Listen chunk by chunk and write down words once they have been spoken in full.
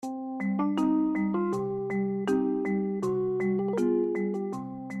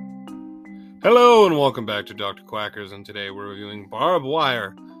Hello and welcome back to Dr. Quackers, and today we're reviewing Barb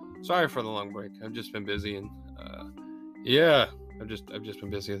Wire. Sorry for the long break. I've just been busy, and I've just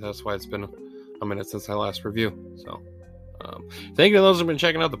been busy. That's why it's been a minute since I last review. So, thank you to those who've been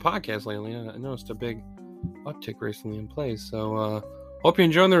checking out the podcast lately. I noticed a big uptick recently in plays. So, hope you're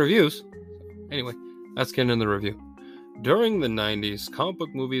enjoying the reviews. Anyway, let's get into the review. During the 90s, comic book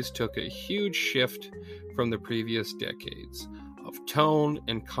movies took a huge shift from the previous decades of tone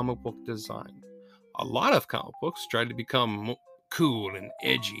and comic book design. A lot of comic books tried to become cool and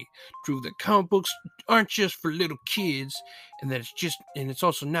edgy, prove that comic books aren't just for little kids, and that it's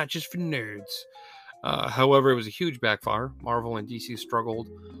also not just for nerds. However, it was a huge backfire. Marvel and DC struggled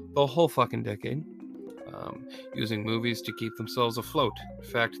the whole fucking decade, using movies to keep themselves afloat. In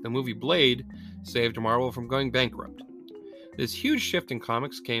fact, the movie Blade saved Marvel from going bankrupt. This huge shift in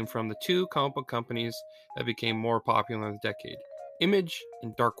comics came from the two comic book companies that became more popular in the decade, Image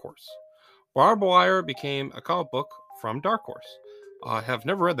and Dark Horse. Barb Wire became a comic book from Dark Horse. I have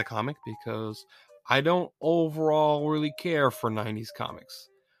never read the comic because I don't overall really care for 90s comics.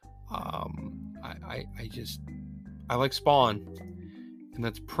 I like Spawn, and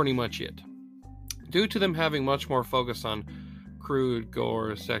that's pretty much it. Due to them having much more focus on crude,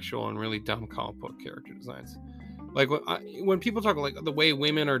 gore, sexual, and really dumb comic book character designs. Like when people talk like the way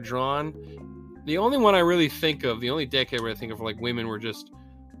women are drawn, the only one I really think of, the only decade where I think of like women were just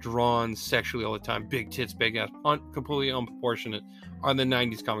drawn sexually all the time, big tits, big ass, completely unproportionate, are the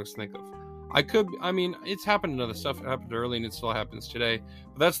 90s comics to think of. It's happened in other stuff. It happened early and it still happens today.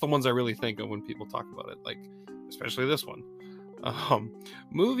 But that's the ones I really think of when people talk about it, like especially this one.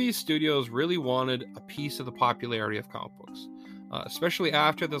 Movie studios really wanted a piece of the popularity of comic books, especially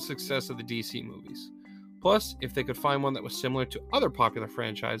after the success of the DC movies. Plus, if they could find one that was similar to other popular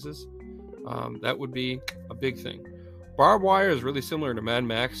franchises, that would be a big thing. Barb Wire is really similar to Mad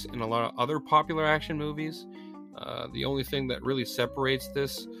Max and a lot of other popular action movies. The only thing that really separates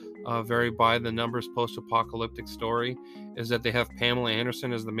this very by the numbers post-apocalyptic story is that they have Pamela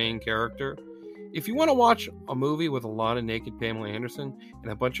Anderson as the main character. If you want to watch a movie with a lot of naked Pamela Anderson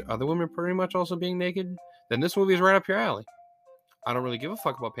and a bunch of other women pretty much also being naked, then this movie is right up your alley. I don't really give a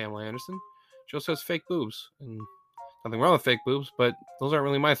fuck about Pamela Anderson. She also has fake boobs, and nothing wrong with fake boobs, but those aren't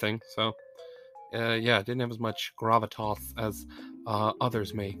really my thing. So, it didn't have as much gravitas as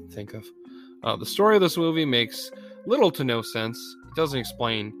others may think of. The story of this movie makes little to no sense. It doesn't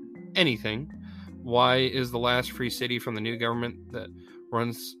explain anything. Why is the last free city from the new government that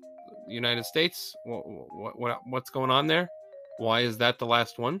runs the United States? What's going on there? Why is that the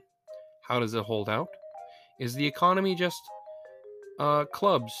last one? How does it hold out? Is the economy just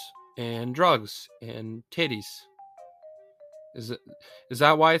clubs and drugs and titties? Is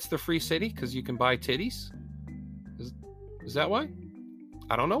that why it's the free city? Because you can buy titties? Is that why?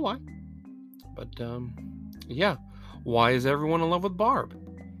 I don't know why. But why is everyone in love with Barb?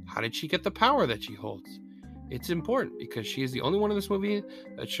 How did she get the power that she holds? It's important because she is the only one in this movie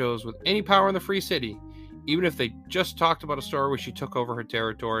that shows with any power in the free city. Even if they just talked about a story where she took over her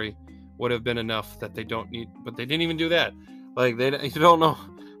territory, would have been enough that they don't need. But they didn't even do that. Like you don't know.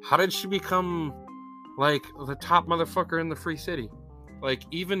 How did she become like the top motherfucker in the free city? Like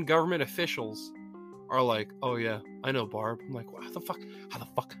even government officials are like, oh yeah, I know Barb. I'm like, how the fuck?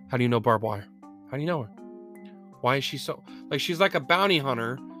 How do you know Barb Wire? How do you know her? Why is she so like she's like a bounty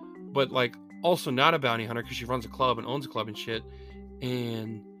hunter, but like also not a bounty hunter because she runs a club and owns a club and shit.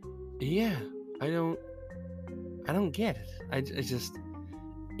 And yeah, I don't get it. I just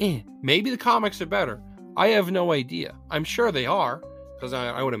maybe the comics are better. I have no idea. I'm sure they are. Because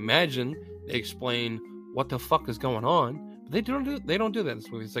I would imagine they explain what the fuck is going on. But they don't do that in this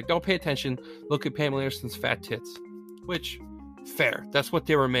movie. It's like, don't pay attention. Look at Pamela Anderson's fat tits. Which, fair. That's what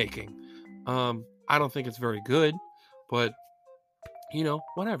they were making. I don't think it's very good. But,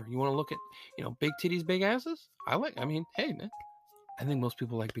 whatever. You want to look at, big titties, big asses? Hey, man. I think most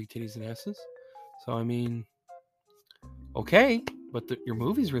people like big titties and asses. So, okay. But your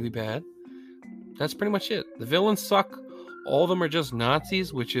movie's really bad. That's pretty much it. The villains suck. All of them are just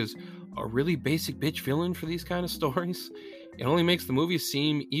Nazis, which is a really basic bitch villain for these kind of stories. It only makes the movie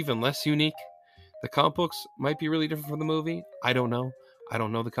seem even less unique. The comic books might be really different from the movie. I don't know. I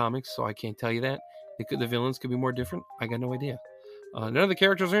don't know the comics, so I can't tell you that. The villains could be more different. I got no idea. None of the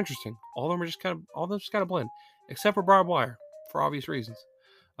characters are interesting. All of them just kind of blend, except for Barb Wire, for obvious reasons.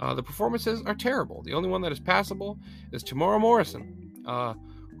 The performances are terrible. The only one that is passable is Tamara Morrison,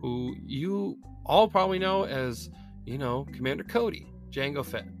 who you all probably know as Commander Cody, Jango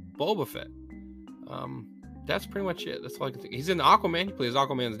Fett, Boba Fett. That's pretty much it. That's all I can think. He's in Aquaman. He plays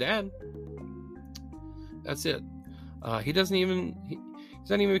Aquaman's dad. That's it. He doesn't even. He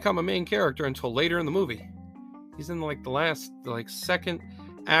doesn't even become a main character until later in the movie. He's in like the last, like second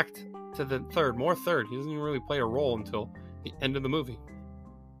act to the third, more third. He doesn't even really play a role until the end of the movie.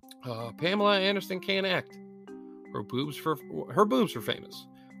 Pamela Anderson can't act. Her boobs were famous,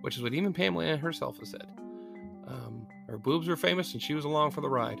 which is what even Pamela herself has said. Her boobs were famous, and she was along for the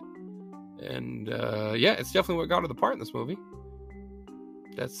ride. And yeah, it's definitely what got her the part in this movie.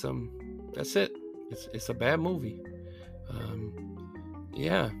 That's it. It's a bad movie.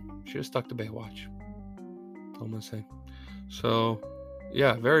 Yeah, should have stuck to Baywatch. I'm gonna say. So,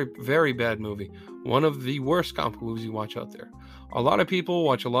 yeah, very, very bad movie. One of the worst comic book movies you watch out there. A lot of people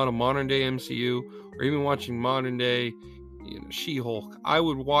watch a lot of modern day MCU, or even watching modern day, She-Hulk. I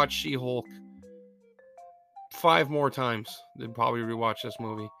would watch She-Hulk 5 more times than probably rewatch this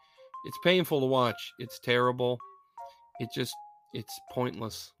movie. It's painful to watch. It's terrible. It's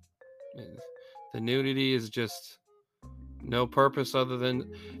pointless. The nudity is just no purpose other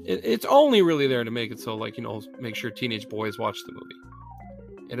than it's only really there to make it so, like, make sure teenage boys watch the movie.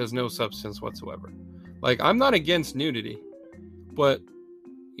 It has no substance whatsoever. Like, I'm not against nudity, but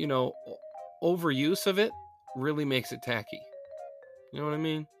overuse of it really makes it tacky. You know what I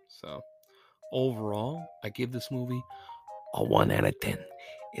mean? So overall, I give this movie a 1 out of 10.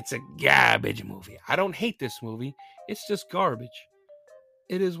 It's a garbage movie. I don't hate this movie. It's just garbage.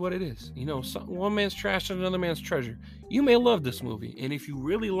 It is what it is. One man's trash and another man's treasure. You may love this movie, and if you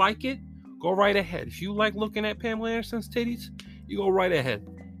really like it, go right ahead. If you like looking at Pamela Anderson's titties, you go right ahead.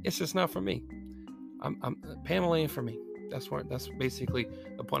 It's just not for me. Pamela ain't for me. That's basically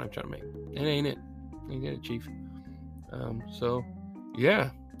the point I'm trying to make. It ain't it. Ain't it, Chief? So, yeah.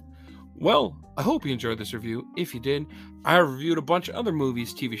 Well, I hope you enjoyed this review. If you did, I reviewed a bunch of other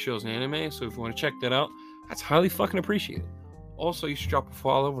movies, TV shows, and anime, so if you want to check that out, that's highly fucking appreciated. Also, you should drop a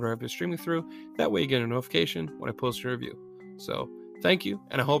follow wherever you're streaming through. That way you get a notification when I post a review. So, thank you,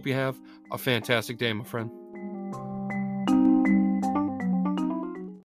 and I hope you have a fantastic day, my friend.